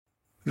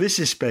This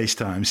is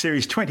Spacetime,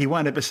 Series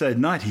 21, Episode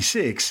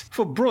 96,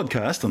 for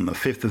broadcast on the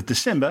 5th of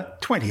December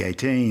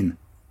 2018.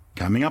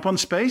 Coming up on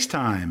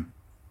Spacetime,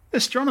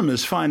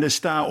 astronomers find a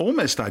star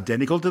almost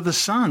identical to the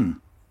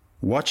Sun,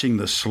 watching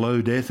the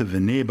slow death of a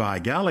nearby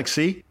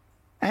galaxy,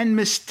 and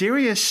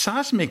mysterious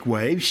seismic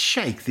waves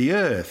shake the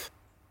Earth.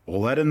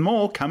 All that and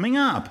more coming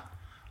up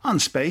on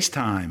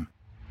Spacetime.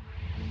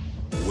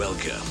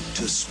 Welcome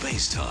to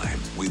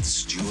Spacetime with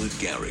Stuart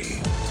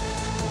Gary.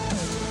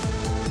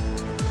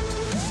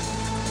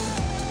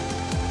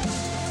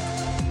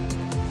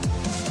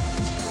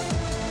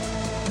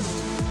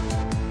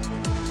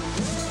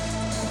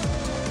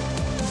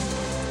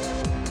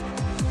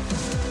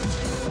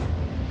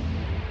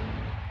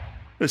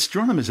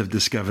 Astronomers have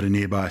discovered a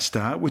nearby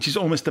star which is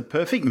almost a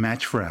perfect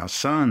match for our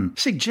Sun,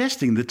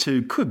 suggesting the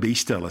two could be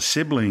stellar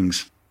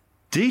siblings.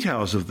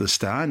 Details of the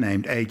star,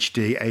 named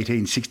HD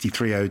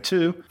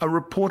 186302, are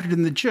reported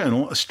in the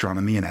journal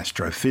Astronomy and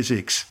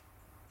Astrophysics.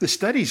 The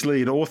study's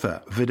lead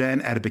author,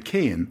 Vedant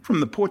Adebakyan,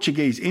 from the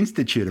Portuguese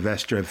Institute of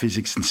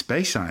Astrophysics and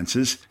Space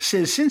Sciences,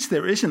 says since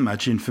there isn't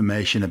much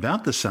information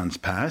about the Sun's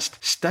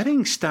past,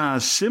 studying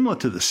stars similar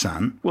to the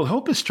Sun will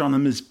help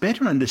astronomers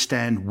better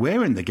understand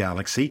where in the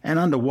galaxy and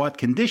under what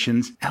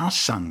conditions our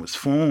Sun was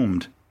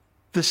formed.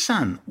 The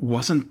Sun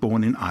wasn't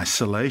born in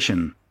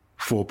isolation.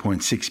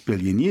 4.6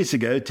 billion years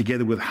ago,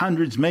 together with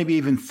hundreds, maybe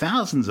even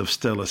thousands of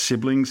stellar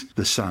siblings,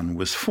 the Sun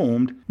was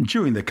formed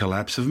during the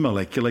collapse of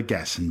molecular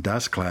gas and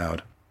dust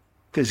cloud.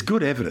 There's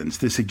good evidence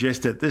to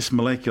suggest that this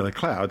molecular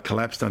cloud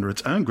collapsed under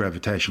its own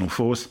gravitational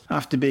force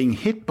after being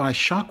hit by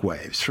shock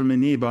waves from a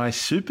nearby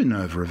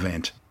supernova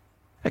event.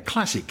 A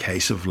classic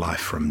case of life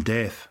from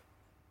death.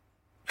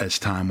 As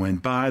time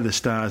went by, the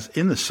stars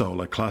in the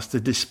solar cluster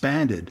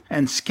disbanded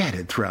and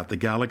scattered throughout the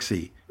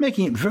galaxy,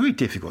 making it very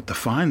difficult to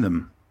find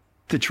them.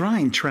 To try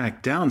and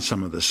track down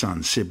some of the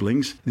Sun's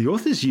siblings, the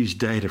authors used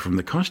data from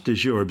the Coste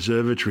d'Azur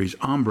Observatory's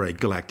Ombre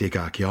Galactic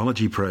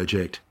Archaeology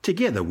project,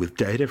 together with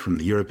data from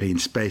the European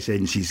Space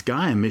Agency's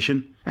Gaia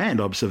mission and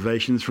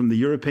observations from the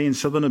European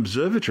Southern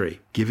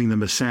Observatory, giving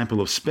them a sample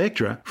of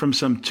spectra from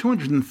some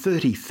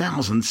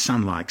 230,000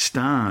 Sun-like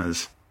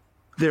stars.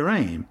 Their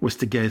aim was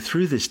to go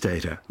through this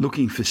data,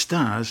 looking for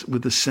stars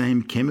with the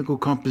same chemical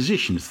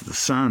composition as the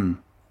Sun.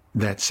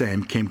 That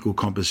same chemical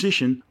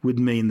composition would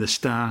mean the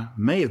star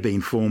may have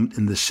been formed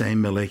in the same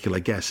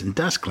molecular gas and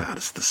dust cloud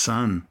as the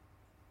Sun.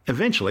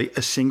 Eventually,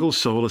 a single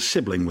solar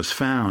sibling was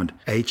found,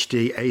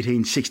 HD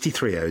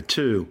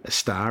 186302, a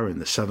star in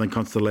the southern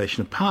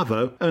constellation of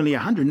Pavo, only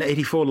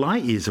 184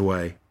 light-years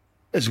away.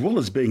 As well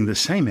as being the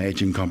same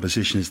age and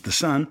composition as the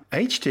Sun,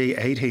 HD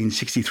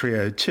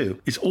 186302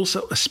 is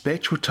also a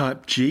spectral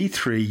type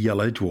G3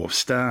 yellow dwarf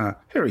star,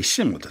 very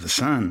similar to the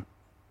Sun.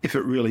 If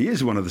it really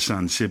is one of the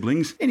Sun's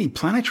siblings, any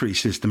planetary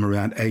system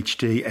around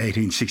HD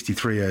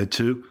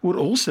 186302 would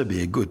also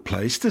be a good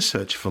place to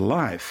search for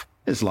life,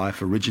 as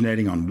life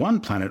originating on one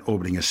planet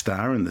orbiting a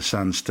star in the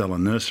Sun's stellar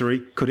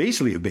nursery could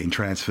easily have been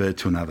transferred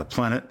to another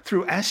planet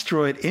through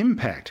asteroid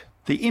impact,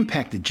 the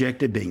impact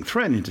ejector being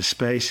thrown into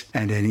space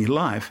and any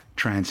life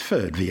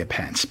transferred via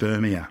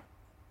panspermia.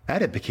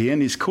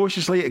 Adebakyan is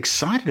cautiously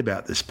excited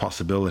about this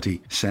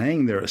possibility,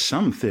 saying there are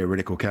some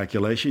theoretical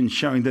calculations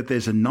showing that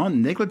there's a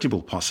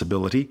non-negligible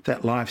possibility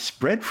that life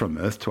spread from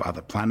Earth to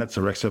other planets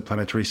or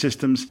exoplanetary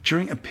systems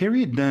during a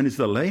period known as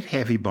the Late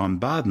Heavy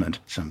Bombardment,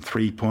 some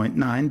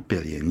 3.9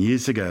 billion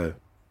years ago.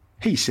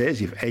 He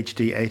says if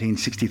HD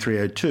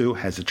 186302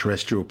 has a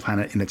terrestrial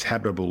planet in its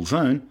habitable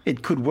zone,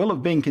 it could well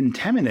have been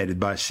contaminated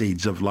by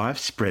seeds of life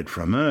spread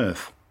from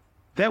Earth.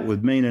 That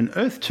would mean an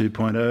Earth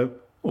 2.0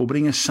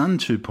 orbiting a Sun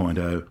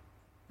 2.0.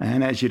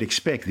 And as you'd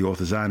expect, the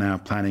authors are now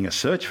planning a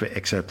search for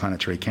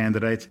exoplanetary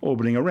candidates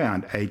orbiting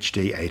around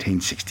HD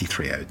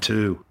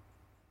 186302.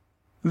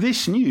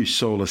 This new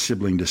solar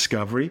sibling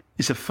discovery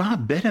is a far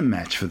better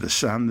match for the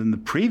Sun than the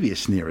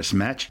previous nearest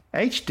match,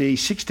 HD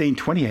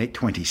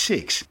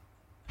 162826.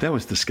 That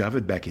was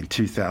discovered back in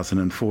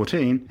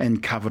 2014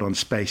 and covered on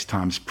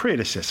Spacetime's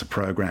predecessor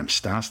program,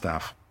 Star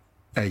Stuff.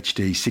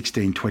 HD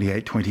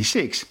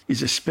 162826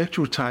 is a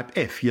spectral type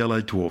F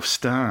yellow dwarf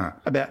star,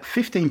 about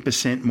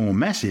 15% more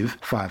massive,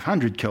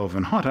 500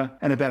 Kelvin hotter,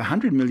 and about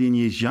 100 million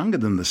years younger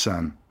than the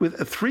Sun, with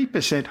a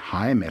 3%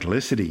 higher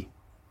metallicity.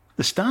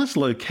 The star is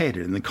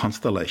located in the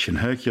constellation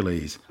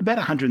Hercules, about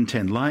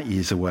 110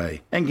 light-years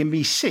away, and can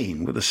be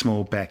seen with a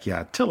small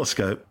backyard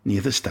telescope near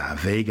the star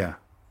Vega.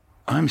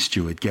 I'm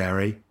Stuart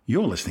Gary.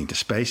 You're listening to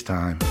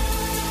Spacetime.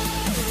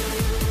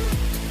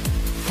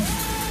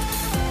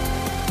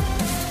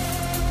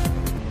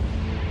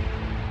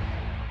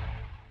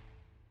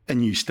 A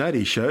new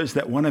study shows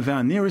that one of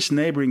our nearest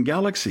neighbouring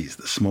galaxies,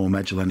 the Small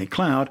Magellanic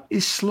Cloud,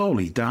 is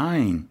slowly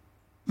dying.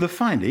 The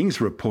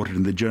findings, reported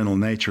in the journal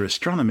Nature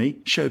Astronomy,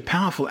 show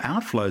powerful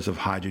outflows of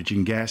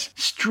hydrogen gas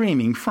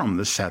streaming from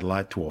the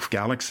satellite dwarf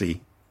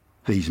galaxy.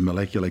 These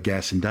molecular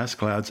gas and dust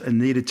clouds are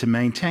needed to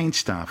maintain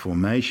star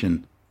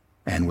formation.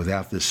 And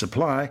without this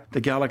supply,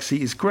 the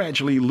galaxy is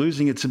gradually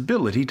losing its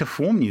ability to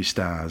form new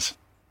stars.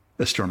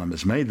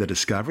 Astronomers made the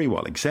discovery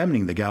while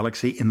examining the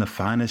galaxy in the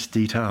finest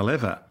detail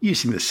ever,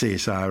 using the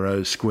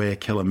CSIRO Square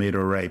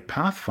Kilometre Array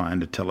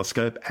Pathfinder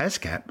Telescope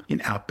ASCAP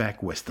in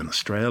outback Western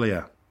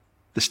Australia.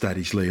 The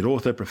study's lead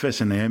author,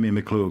 Professor Naomi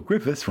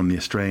McClure-Griffiths from the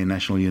Australian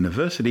National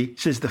University,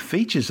 says the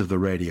features of the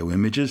radio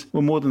images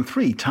were more than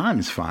 3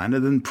 times finer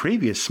than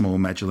previous Small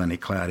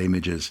Magellanic Cloud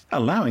images,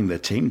 allowing the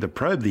team to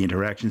probe the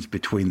interactions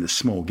between the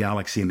small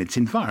galaxy and its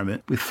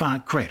environment with far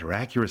greater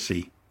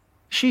accuracy.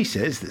 She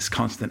says this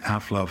constant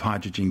outflow of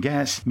hydrogen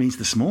gas means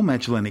the Small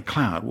Magellanic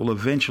Cloud will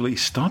eventually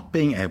stop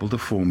being able to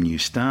form new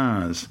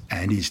stars,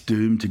 and is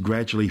doomed to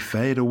gradually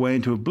fade away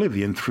into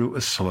oblivion through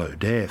a slow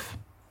death.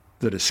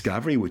 The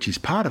discovery, which is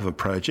part of a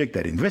project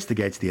that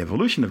investigates the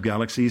evolution of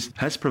galaxies,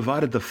 has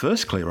provided the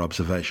first clear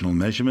observational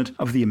measurement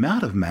of the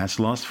amount of mass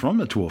lost from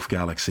the dwarf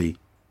galaxy.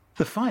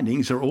 The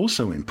findings are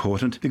also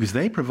important because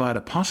they provide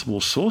a possible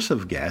source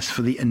of gas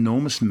for the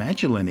enormous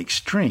Magellanic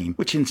Stream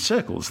which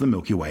encircles the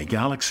Milky Way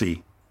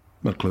galaxy.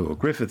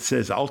 McClure-Griffith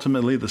says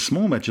ultimately the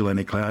Small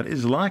Magellanic Cloud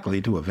is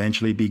likely to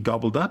eventually be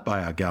gobbled up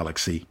by our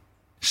galaxy.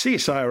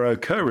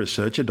 CSIRO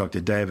co-researcher Dr.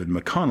 David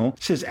McConnell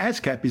says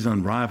ASCAP is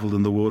unrivaled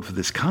in the world for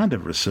this kind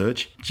of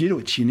research due to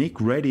its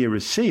unique radio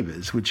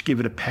receivers which give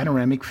it a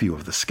panoramic view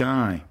of the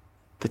sky.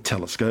 The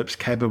telescope's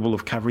capable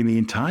of covering the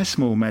entire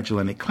Small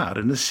Magellanic Cloud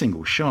in a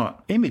single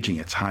shot, imaging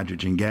its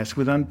hydrogen gas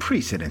with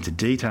unprecedented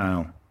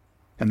detail.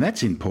 And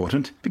that's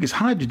important because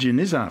hydrogen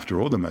is,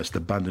 after all, the most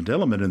abundant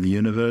element in the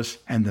universe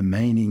and the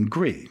main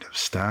ingredient of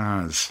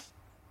stars.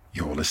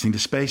 You're listening to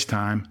Space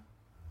Time.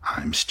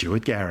 I'm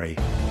Stuart Gary.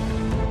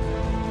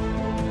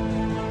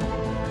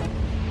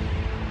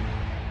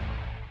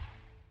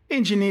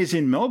 Engineers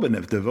in Melbourne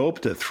have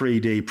developed a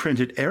 3D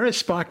printed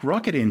Aerospike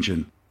rocket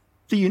engine.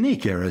 The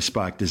unique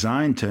Aerospike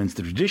design turns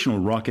the traditional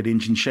rocket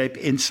engine shape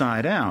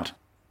inside out.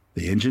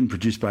 The engine,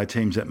 produced by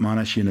teams at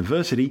Monash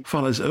University,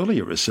 follows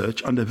earlier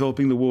research on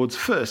developing the world's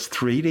first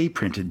 3D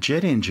printed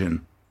jet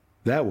engine.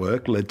 That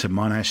work led to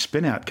Monash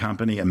spin-out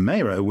company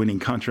Amaero winning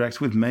contracts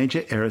with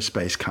major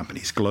aerospace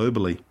companies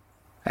globally.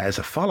 As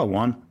a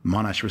follow-on,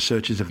 Monash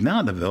researchers have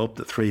now developed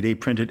the 3D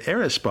printed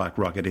Aerospike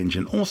rocket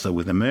engine also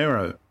with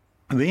Amaero.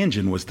 The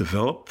engine was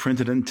developed,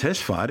 printed and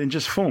test-fired in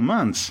just 4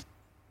 months.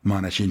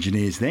 Monash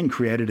engineers then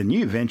created a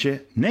new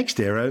venture,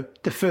 NextAero,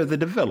 to further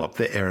develop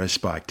the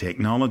Aerospike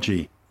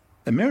technology.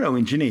 Amaero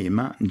engineer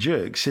Martin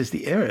Jerg says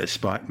the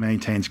Aerospike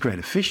maintains great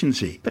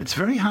efficiency, but it's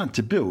very hard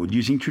to build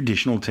using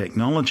traditional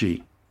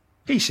technology.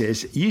 He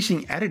says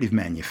using additive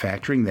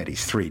manufacturing, that is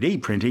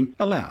 3D printing,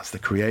 allows the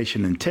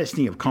creation and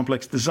testing of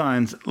complex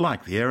designs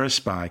like the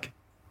Aerospike.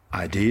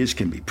 Ideas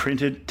can be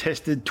printed,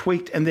 tested,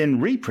 tweaked and then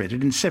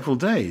reprinted in several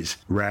days,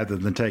 rather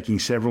than taking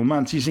several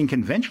months using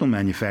conventional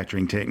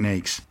manufacturing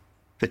techniques.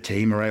 The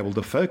team are able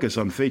to focus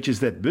on features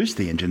that boost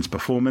the engine's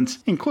performance,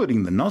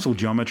 including the nozzle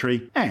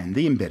geometry and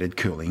the embedded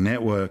cooling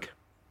network.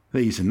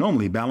 These are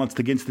normally balanced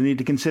against the need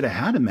to consider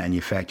how to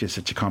manufacture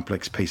such a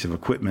complex piece of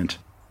equipment.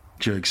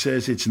 Jerg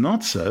says it's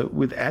not so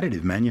with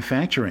additive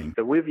manufacturing.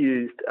 So we've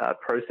used a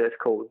process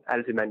called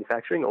additive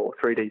manufacturing or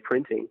 3D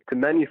printing to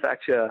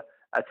manufacture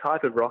a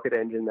type of rocket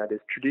engine that is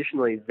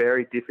traditionally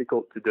very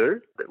difficult to do,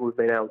 but we've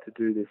been able to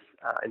do this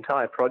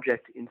entire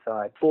project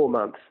inside 4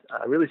 months,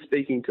 really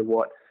speaking to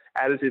what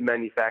additive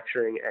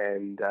manufacturing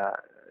and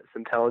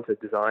some talented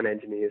design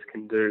engineers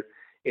can do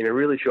in a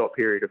really short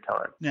period of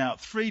time. Now,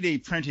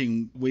 3D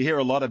printing, we hear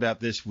a lot about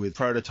this with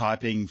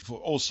prototyping for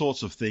all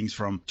sorts of things,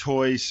 from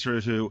toys through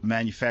to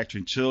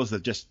manufacturing tools.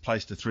 They've just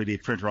placed a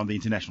 3D printer on the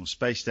International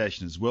Space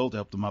Station as well to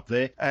help them up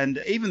there.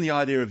 And even the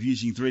idea of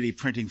using 3D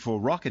printing for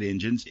rocket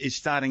engines is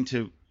starting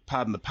to,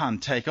 pardon the pun,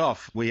 take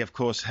off. We, of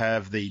course,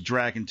 have the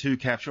Dragon 2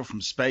 capsule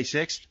from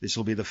SpaceX. This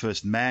will be the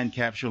first manned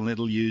capsule, and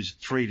it'll use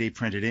 3D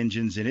printed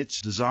engines in its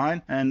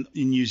design. And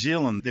in New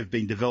Zealand, they've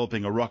been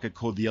developing a rocket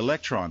called the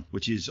Electron,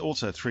 which is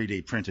also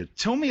 3D printed.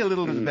 Tell me a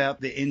little bit about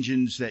the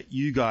engines that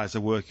you guys are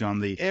working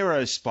on, the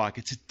Aerospike.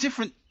 It's a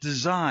different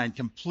design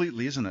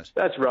completely, isn't it?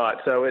 That's right.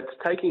 So it's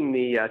taking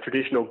the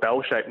traditional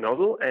bell-shaped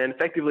nozzle and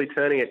effectively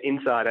turning it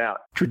inside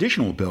out.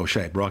 Traditional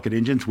bell-shaped rocket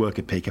engines work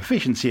at peak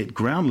efficiency at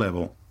ground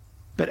level.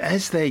 But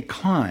as they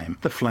climb,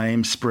 the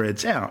flame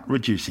spreads out,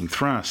 reducing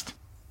thrust.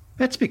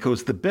 That's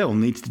because the bell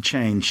needs to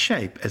change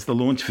shape as the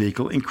launch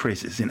vehicle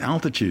increases in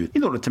altitude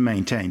in order to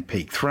maintain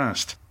peak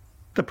thrust.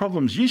 The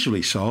problem's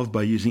usually solved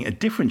by using a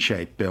different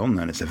shaped bell,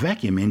 known as a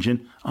vacuum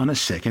engine, on a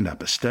second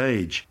upper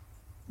stage.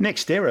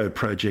 NextAero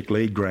project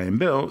lead Graham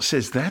Bell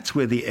says that's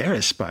where the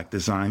Aerospike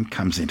design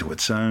comes into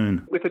its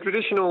own. With a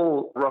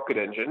traditional rocket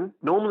engine,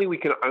 normally we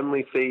can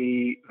only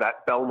see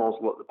that bell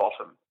nozzle at the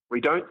bottom. We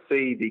don't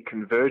see the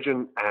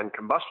conversion and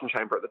combustion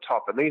chamber at the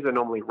top, and these are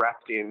normally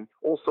wrapped in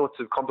all sorts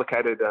of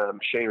complicated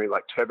machinery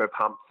like turbo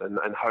pumps and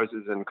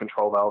hoses and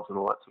control valves and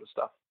all that sort of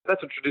stuff.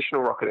 That's a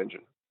traditional rocket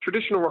engine.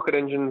 Traditional rocket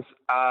engines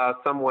are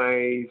some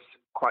ways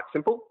quite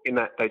simple in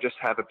that they just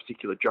have a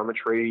particular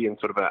geometry and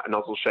sort of a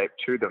nozzle shape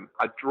to them.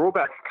 A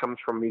drawback comes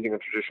from using a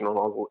traditional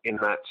nozzle in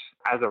that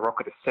as a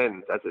rocket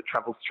ascends, as it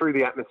travels through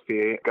the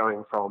atmosphere,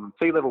 going from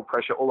sea level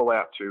pressure all the way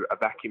up to a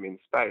vacuum in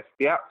space,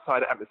 the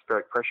outside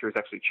atmospheric pressure is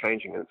actually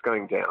changing and it's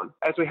going down.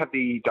 As we have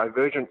the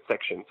divergent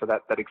section, so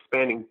that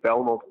expanding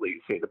bell nozzle that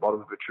you see at the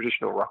bottom of a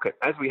traditional rocket,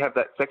 as we have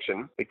that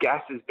section, the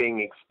gas is being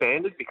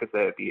expanded because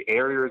the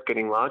area is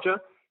getting larger.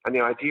 And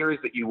the idea is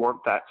that you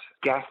want that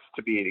gas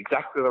to be at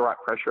exactly the right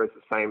pressure as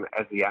the same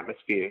as the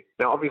atmosphere.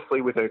 Now, obviously,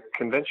 with a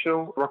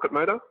conventional rocket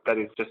motor, that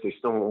is just this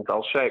normal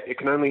bell shape, it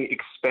can only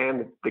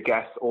expand the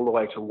gas all the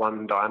way to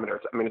one diameter.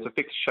 It's a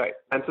fixed shape.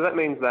 And so that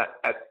means that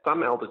at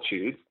some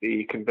altitudes,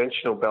 the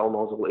conventional bell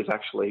nozzle is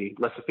actually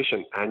less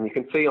efficient. And you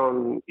can see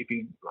if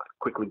you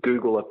quickly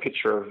Google a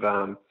picture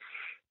of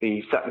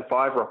the Saturn V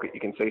rocket, you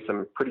can see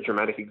some pretty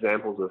dramatic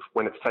examples of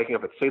when it's taking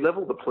off at sea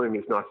level, the plume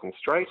is nice and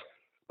straight.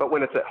 But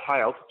when it's at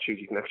high altitude,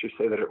 you can actually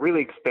see that it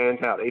really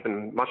expands out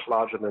even much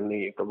larger than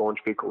the launch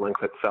vehicle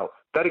length itself.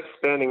 That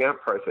expanding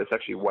out process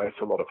actually wastes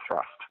a lot of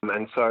thrust.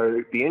 And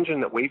so the engine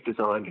that we've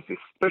designed is this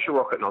special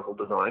rocket nozzle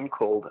design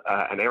called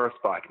an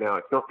Aerospike. Now,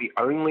 it's not the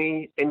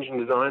only engine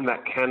design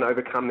that can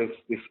overcome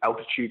this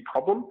altitude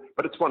problem,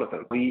 but it's one of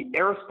them. The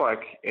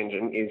Aerospike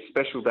engine is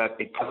special that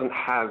it doesn't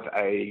have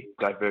a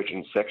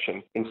divergent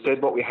section.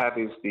 Instead, what we have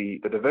is the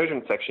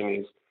divergent section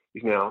is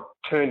now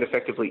turned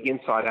effectively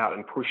inside out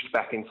and pushed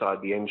back inside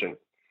the engine.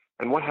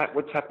 And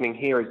what's happening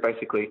here is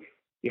basically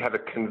you have a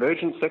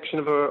convergent section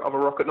of a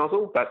rocket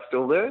nozzle, that's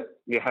still there.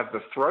 You have the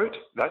throat,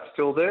 that's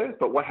still there.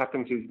 But what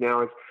happens is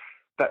now is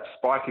that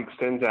spike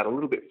extends out a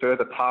little bit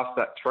further past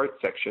that throat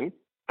section,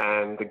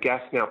 and the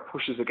gas now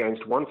pushes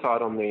against one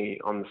side on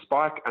the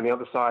spike, and the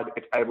other side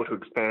it's able to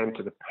expand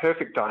to the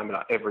perfect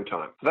diameter every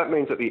time. So that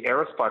means that the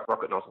Aerospike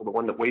rocket nozzle, the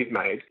one that we've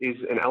made, is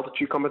an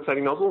altitude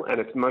compensating nozzle, and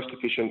it's most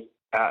efficient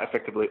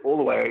effectively all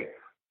the way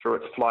through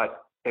its flight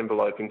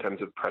envelope in terms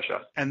of pressure.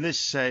 And this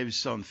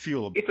saves on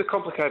fuel. It's a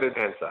complicated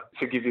answer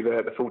to give you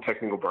the full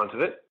technical brunt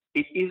of it.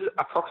 It is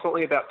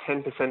approximately about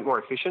 10%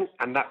 more efficient,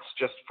 and that's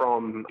just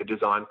from the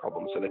design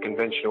problem. So the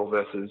conventional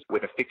versus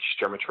with a fixed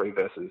geometry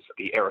versus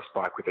the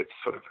Aerospike with its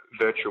sort of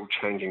virtual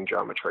changing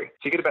geometry.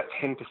 So you get about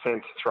 10%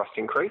 thrust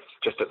increase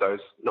just at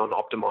those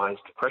non-optimized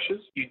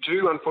pressures. You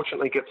do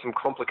unfortunately get some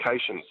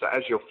complications. So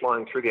as you're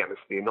flying through the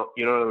atmosphere,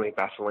 you're not only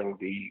battling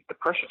the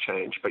pressure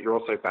change, but you're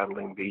also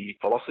battling the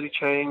velocity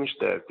change,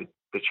 the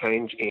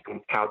change in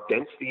how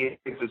dense the air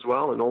is as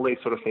well, and all these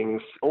sort of things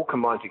all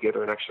combine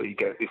together, and actually you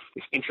get this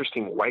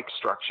interesting wake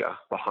structure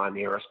behind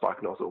the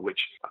Aerospike nozzle, which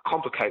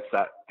complicates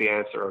the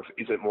answer of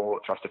is it more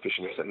thrust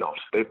efficient, is it not?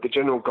 The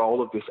general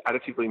goal of this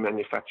additively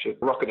manufactured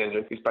rocket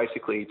engine is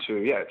basically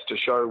to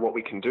show what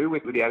we can do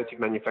with the additive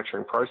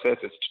manufacturing process.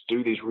 It's to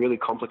do these really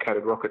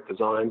complicated rocket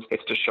designs.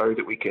 It's to show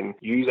that we can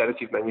use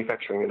additive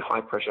manufacturing in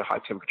high pressure,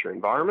 high temperature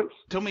environments.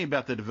 Tell me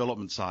about the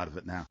development side of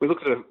it now. We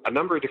looked at a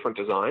number of different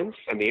designs,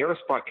 and the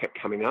Aerospike kept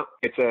coming up.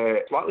 It's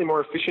a slightly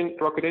more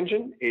efficient rocket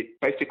engine.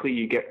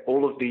 You get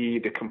all of the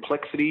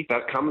complexity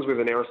that comes with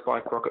an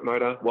Aerospike rocket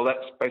motor. Well,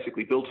 that's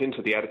basically built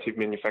into the additive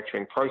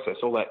manufacturing process.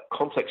 All that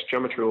complex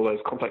geometry, all those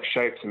complex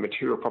shapes and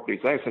material properties,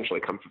 they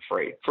essentially come for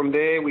free. From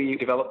there, we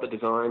develop the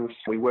designs.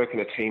 We work in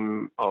a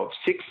team of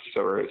 6,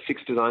 so we're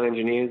 6 design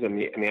engineers and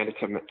the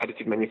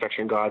additive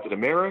manufacturing guys at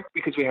Amaero,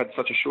 because we had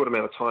such a short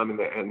amount of time,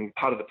 and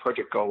part of the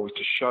project goal was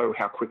to show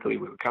how quickly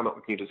we would come up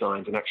with new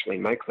designs and actually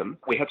make them.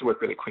 We had to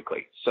work really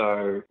quickly.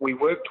 So we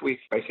worked with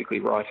basically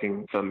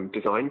writing some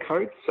design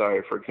codes.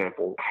 So, for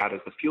example, how does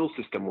the fuel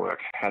system work?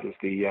 How does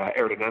the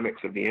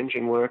aerodynamics of the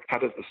engine work? How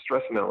does the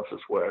stress analysis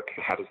work?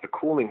 How does the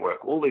cooling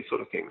work? All these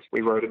sort of things.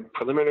 We wrote a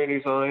preliminary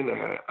design,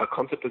 a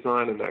concept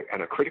design,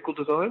 and a critical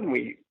design.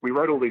 We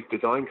wrote all these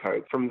design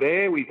codes. From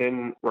there, we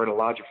then wrote a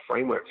larger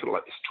framework, sort of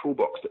like this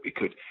toolbox that we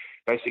could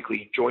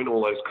basically join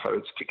all those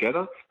codes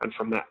together. And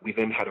from that, we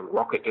then had a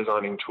rocket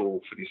designing tool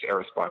for this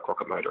Aerospike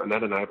rocket motor. And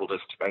that enabled us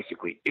to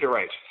basically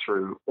iterate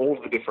through all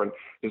of the different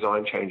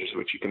design changes,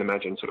 which you can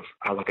imagine sort of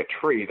are like a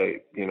tree.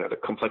 The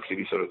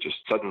complexity sort of just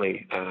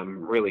suddenly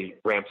really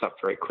ramps up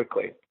very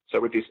quickly. So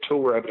with this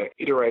tool, we're able to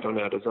iterate on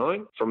our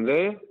design. From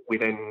there, we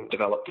then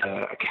developed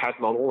a CAD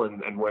model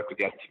and worked with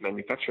the additive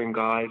manufacturing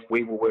guys.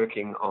 We were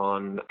working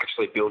on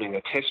actually building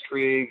a test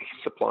rig,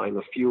 supplying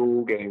the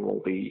fuel, getting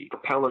all the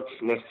propellants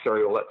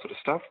necessary, all that sort of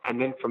stuff. And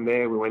then from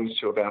there, we went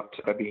into about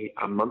maybe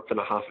a month and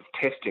a half of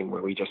testing,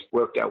 where we just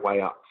worked our way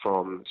up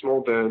from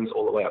small burns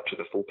all the way up to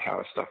the full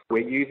power stuff.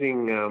 We're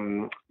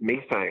using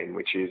methane,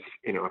 which is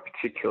a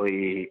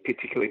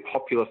particularly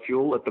popular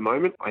fuel at the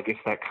moment. I guess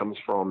that comes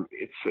from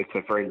it's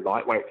a very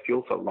lightweight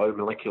fuel, so low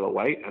molecular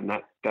weight, and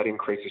that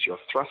increases your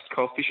thrust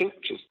coefficient,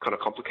 which is kind of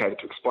complicated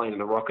to explain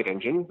in a rocket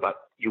engine, but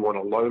you want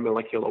a low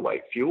molecular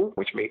weight fuel,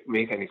 which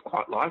methane is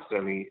quite light, it's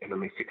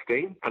only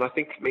 16. And I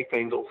think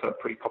methane's also a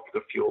pretty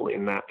popular fuel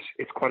in that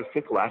it's quite a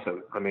simple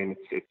atom. I mean,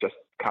 it's just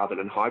carbon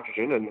and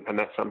hydrogen, and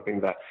that's something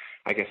that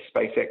I guess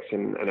SpaceX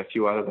and a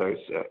few other those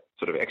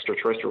sort of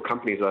extraterrestrial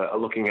companies are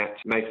looking at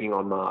making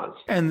on Mars.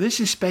 And this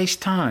is Space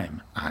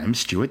Time. I'm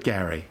Stuart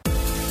Gary.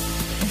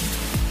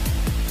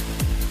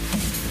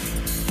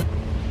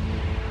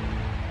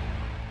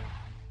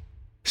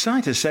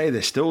 Scientists say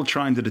they're still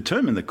trying to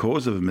determine the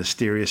cause of a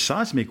mysterious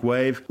seismic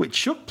wave which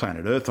shook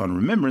planet Earth on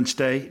Remembrance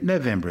Day,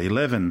 November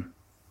 11.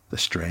 The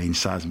strange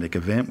seismic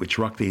event which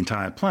rocked the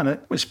entire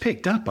planet was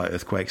picked up by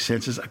earthquake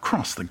sensors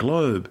across the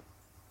globe.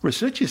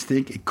 Researchers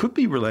think it could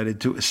be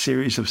related to a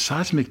series of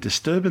seismic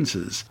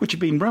disturbances which have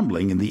been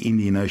rumbling in the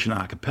Indian Ocean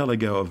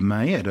archipelago of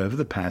Mayet over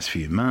the past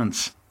few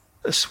months.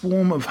 A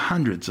swarm of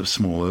hundreds of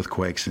small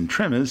earthquakes and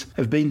tremors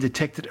have been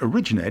detected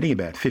originating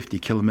about 50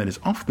 kilometres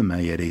off the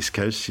Mayet east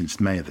coast since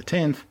May the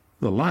 10th.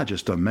 The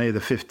largest on May the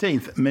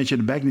 15th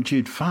measured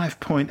magnitude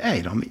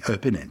 5.8 on the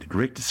open-ended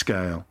Richter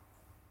scale.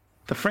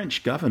 The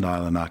French-governed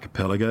island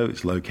archipelago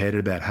is located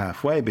about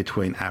halfway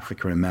between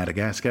Africa and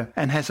Madagascar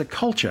and has a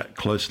culture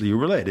closely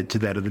related to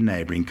that of the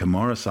neighbouring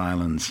Comoros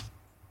Islands.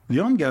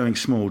 The ongoing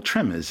small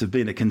tremors have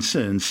been a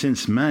concern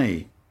since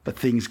May, but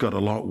things got a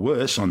lot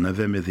worse on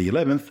November the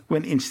 11th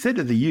when instead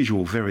of the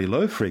usual very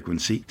low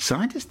frequency,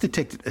 scientists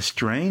detected a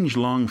strange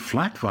long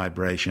flat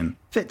vibration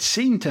that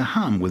seemed to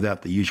hum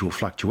without the usual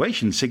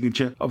fluctuation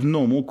signature of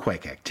normal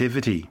quake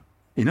activity.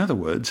 In other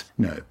words,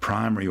 no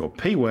primary or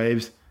P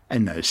waves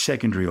and no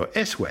secondary or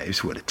S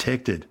waves were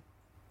detected.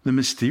 The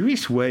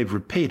mysterious wave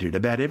repeated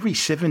about every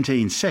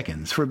 17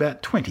 seconds for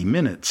about 20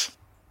 minutes.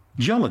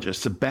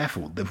 Geologists are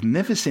baffled. They've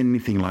never seen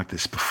anything like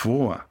this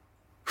before.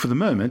 For the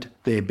moment,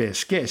 their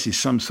best guess is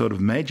some sort of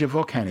major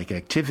volcanic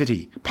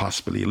activity,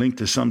 possibly linked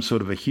to some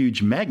sort of a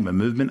huge magma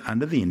movement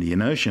under the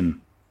Indian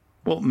Ocean.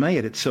 While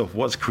Mayet itself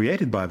was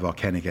created by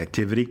volcanic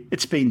activity,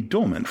 it's been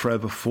dormant for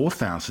over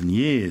 4,000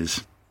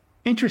 years.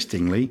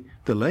 Interestingly,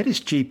 the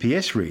latest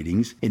GPS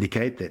readings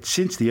indicate that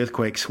since the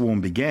earthquake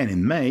swarm began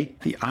in May,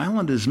 the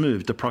island has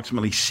moved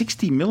approximately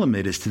 60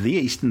 millimetres to the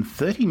east and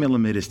 30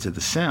 millimetres to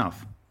the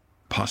south,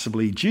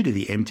 possibly due to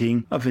the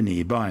emptying of a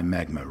nearby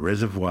magma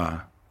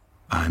reservoir.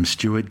 I'm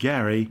Stuart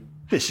Gary.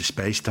 This is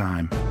Space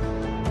Time.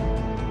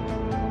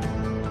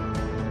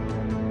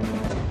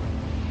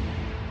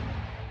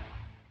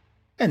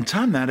 And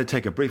time now to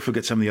take a brief look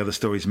at some of the other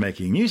stories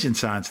making news in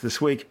science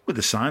this week with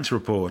the Science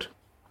Report.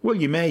 Well,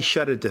 you may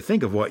shudder to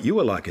think of what you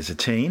were like as a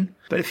teen,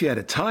 but if you had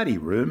a tidy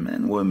room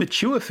and were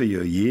mature for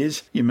your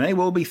years, you may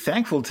well be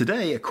thankful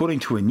today,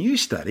 according to a new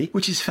study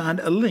which has found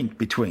a link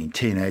between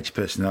teenage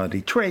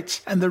personality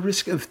traits and the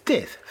risk of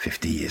death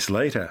 50 years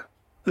later.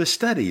 The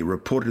study,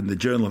 reported in the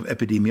Journal of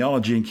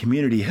Epidemiology and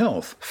Community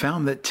Health,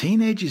 found that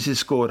teenagers who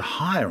scored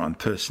higher on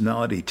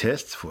personality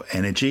tests for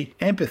energy,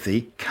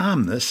 empathy,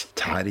 calmness,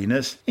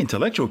 tidiness,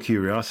 intellectual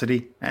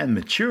curiosity, and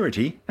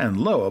maturity,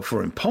 and lower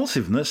for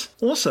impulsiveness,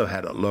 also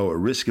had a lower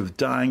risk of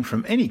dying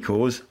from any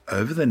cause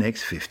over the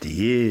next 50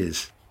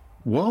 years.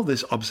 While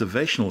this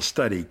observational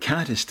study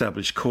can't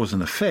establish cause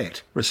and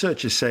effect,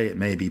 researchers say it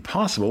may be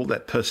possible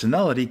that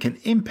personality can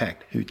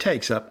impact who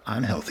takes up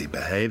unhealthy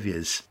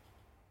behaviours.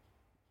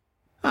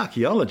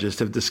 Archaeologists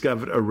have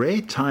discovered a rare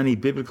tiny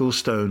biblical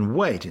stone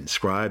weight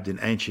inscribed in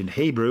ancient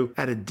Hebrew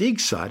at a dig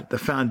site at the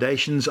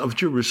foundations of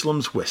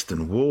Jerusalem's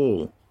western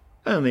wall.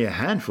 Only a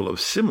handful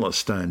of similar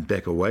stone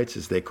Beker weights,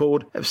 as they're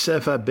called, have so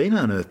far been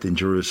unearthed in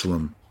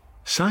Jerusalem.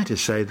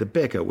 Scientists say the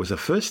Beker was a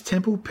first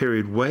temple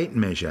period weight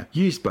measure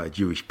used by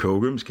Jewish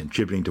pilgrims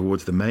contributing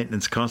towards the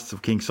maintenance costs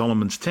of King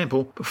Solomon's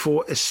temple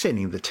before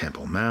ascending the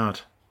Temple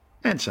Mount.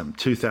 And some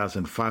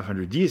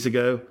 2,500 years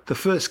ago, the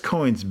first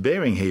coins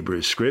bearing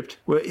Hebrew script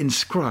were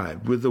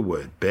inscribed with the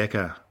word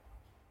Beker.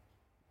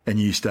 A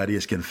new study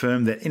has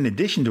confirmed that in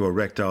addition to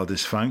erectile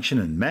dysfunction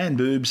and man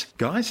boobs,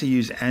 guys who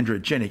use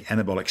androgenic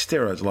anabolic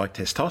steroids like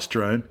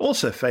testosterone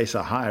also face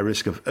a higher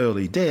risk of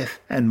early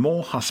death and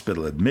more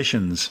hospital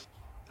admissions.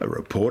 A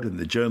report in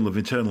the Journal of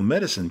Internal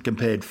Medicine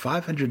compared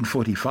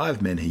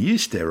 545 men who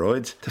used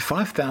steroids to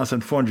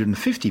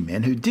 5,450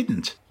 men who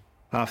didn't.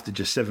 After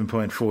just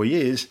 7.4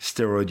 years,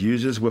 steroid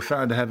users were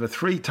found to have a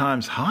 3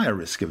 times higher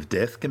risk of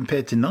death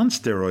compared to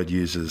non-steroid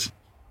users.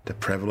 The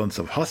prevalence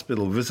of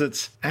hospital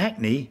visits,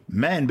 acne,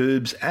 man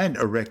boobs, and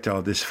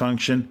erectile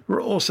dysfunction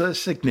were also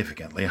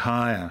significantly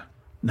higher.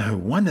 No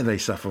wonder they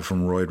suffer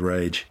from roid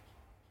rage.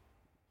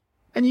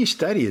 A new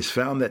study has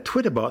found that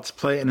Twitter bots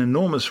play an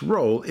enormous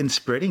role in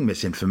spreading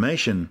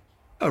misinformation.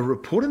 A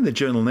report in the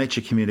journal Nature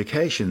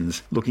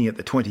Communications, looking at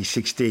the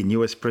 2016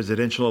 US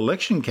presidential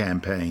election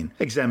campaign,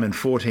 examined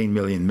 14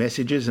 million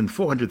messages and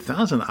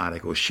 400,000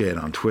 articles shared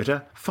on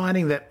Twitter,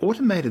 finding that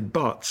automated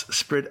bots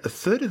spread a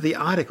third of the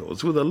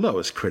articles with the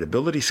lowest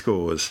credibility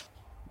scores.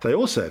 They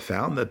also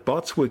found that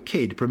bots were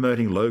key to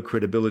promoting low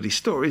credibility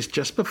stories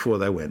just before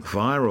they went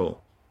viral.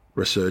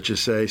 Researchers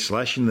say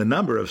slashing the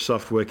number of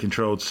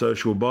software-controlled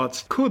social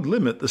bots could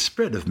limit the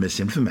spread of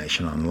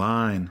misinformation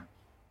online.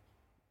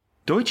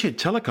 Deutsche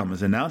Telekom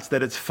has announced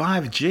that its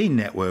 5G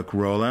network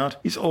rollout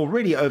is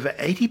already over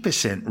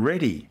 80%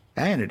 ready,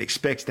 and it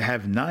expects to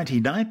have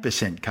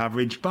 99%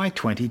 coverage by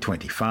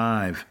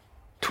 2025.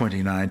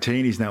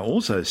 2019 is now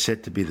also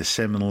set to be the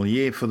seminal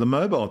year for the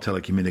mobile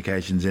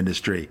telecommunications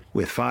industry,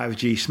 with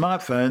 5G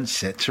smartphones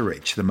set to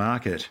reach the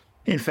market.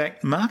 In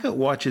fact, market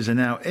watchers are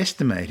now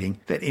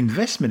estimating that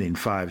investment in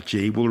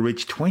 5G will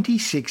reach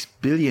 $26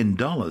 billion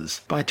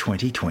by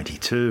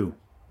 2022.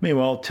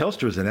 Meanwhile,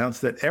 Telstra has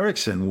announced that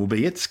Ericsson will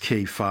be its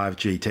key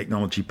 5G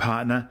technology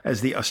partner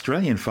as the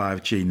Australian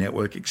 5G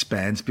network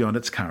expands beyond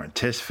its current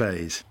test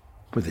phase.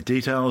 With the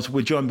details,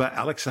 we're joined by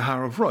Alex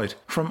Zaharov-Reutt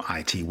from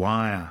IT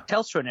Wire.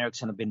 Telstra and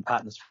Ericsson have been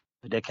partners for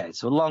decades,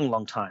 so a long,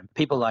 long time.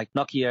 People like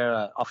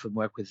Nokia often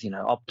work with,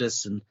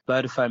 Optus and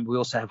Vodafone. We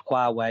also have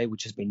Huawei,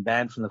 which has been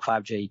banned from the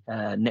 5G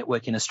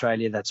network in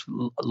Australia. That's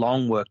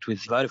long worked with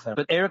Vodafone.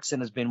 But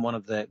Ericsson has been one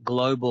of the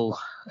global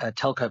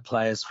telco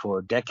players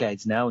for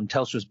decades now, and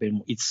Telstra has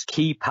been its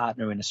key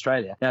partner in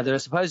Australia. Now, there are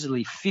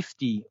supposedly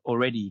 50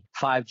 already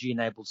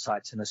 5G-enabled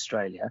sites in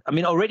Australia. I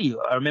mean, already,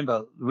 I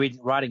remember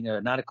writing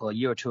an article a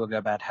year or two ago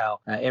about how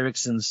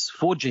Ericsson's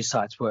 4G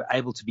sites were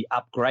able to be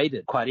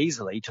upgraded quite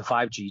easily to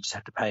 5G. You just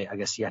have to pay, you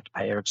had to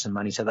pay Ericsson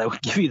money, so they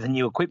would give you the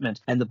new equipment.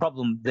 And the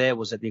problem there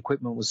was that the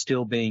equipment was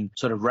still being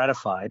sort of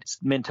ratified. It's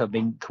meant to have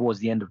been towards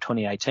the end of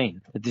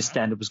 2018 that this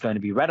standard was going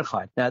to be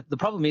ratified. Now, the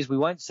problem is we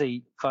won't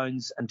see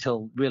phones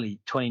until really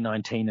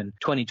 2019 and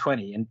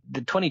 2020. And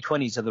the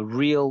 2020s are the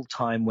real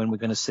time when we're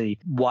going to see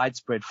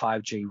widespread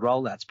 5G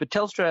rollouts. But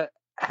Telstra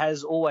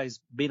has always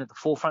been at the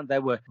forefront. They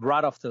were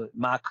right off the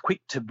mark, quick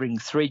to bring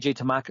 3G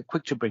to market,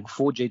 quick to bring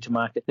 4G to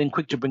market, then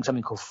quick to bring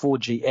something called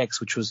 4GX,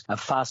 which was a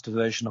faster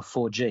version of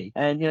 4G.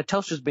 And,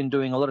 Telstra's been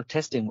doing a lot of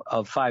testing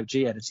of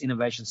 5G at its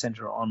innovation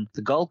centre on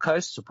the Gold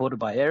Coast, supported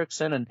by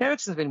Ericsson. And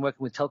Ericsson's been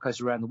working with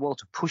telcos around the world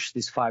to push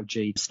this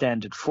 5G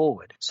standard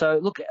forward. So,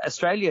 look,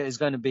 Australia is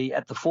going to be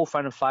at the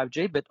forefront of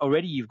 5G, but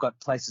already you've got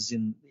places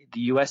in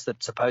the US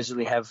that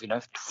supposedly have,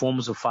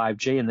 forms of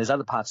 5G, and there's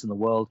other parts in the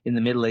world, in the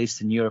Middle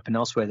East and Europe and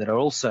elsewhere, that are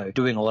also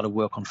doing a lot of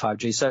work on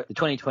 5G. So the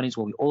 2020s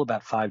will be all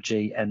about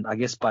 5G, and I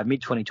guess by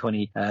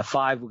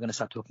mid-2025, we're going to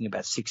start talking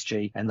about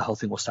 6G, and the whole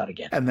thing will start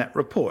again. And that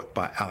report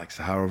by Alex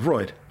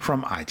Zaharov-Reutt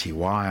from IT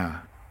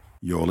Wire.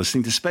 You're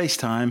listening to Space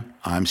Time.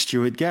 I'm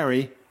Stuart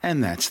Gary,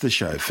 and that's the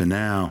show for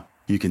now.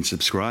 You can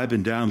subscribe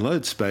and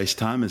download Space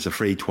Time as a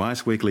free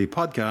twice-weekly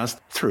podcast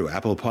through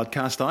Apple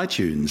Podcast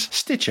iTunes,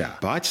 Stitcher,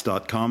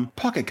 Bytes.com,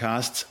 Pocket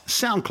Casts,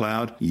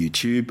 SoundCloud,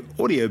 YouTube,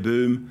 Audio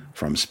Boom,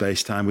 from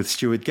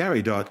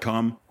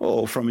spacetime-with-stuartgary.com,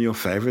 or from your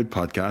favourite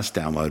podcast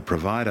download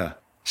provider.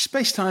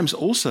 Spacetime's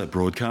also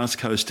broadcast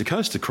coast to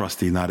coast across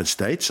the United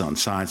States on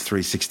Science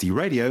 360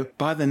 Radio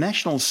by the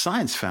National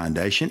Science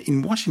Foundation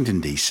in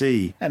Washington,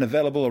 D.C., and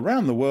available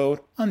around the world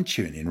on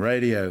TuneIn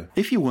Radio.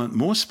 If you want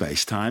more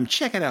Spacetime,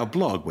 check out our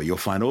blog where you'll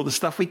find all the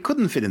stuff we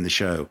couldn't fit in the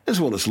show, as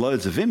well as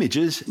loads of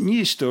images,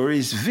 news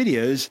stories,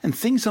 videos, and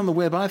things on the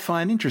web I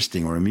find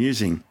interesting or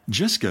amusing.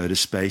 Just go to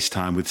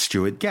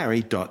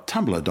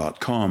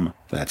spacetimewithstuartgary.tumblr.com.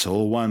 That's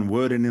all one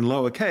word and in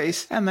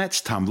lowercase, and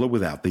that's Tumblr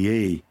without the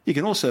E. You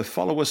can also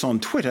follow us on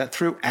Twitter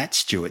through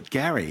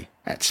 @StuartGary,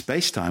 at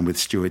Spacetime with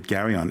Stuart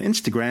Gary on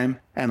Instagram,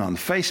 and on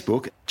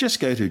Facebook, just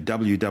go to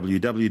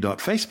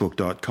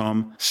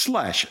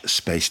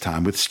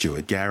www.facebook.com/Spacetime with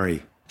Stuart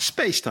Gary.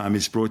 Spacetime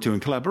is brought to you in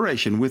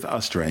collaboration with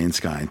Australian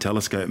Sky and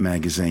Telescope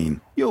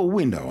magazine, your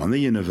window on the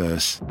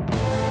universe.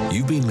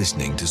 You've been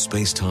listening to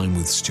Spacetime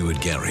with Stuart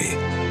Gary.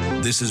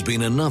 This has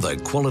been another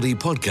quality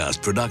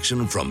podcast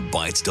production from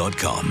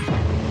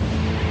Bytes.com.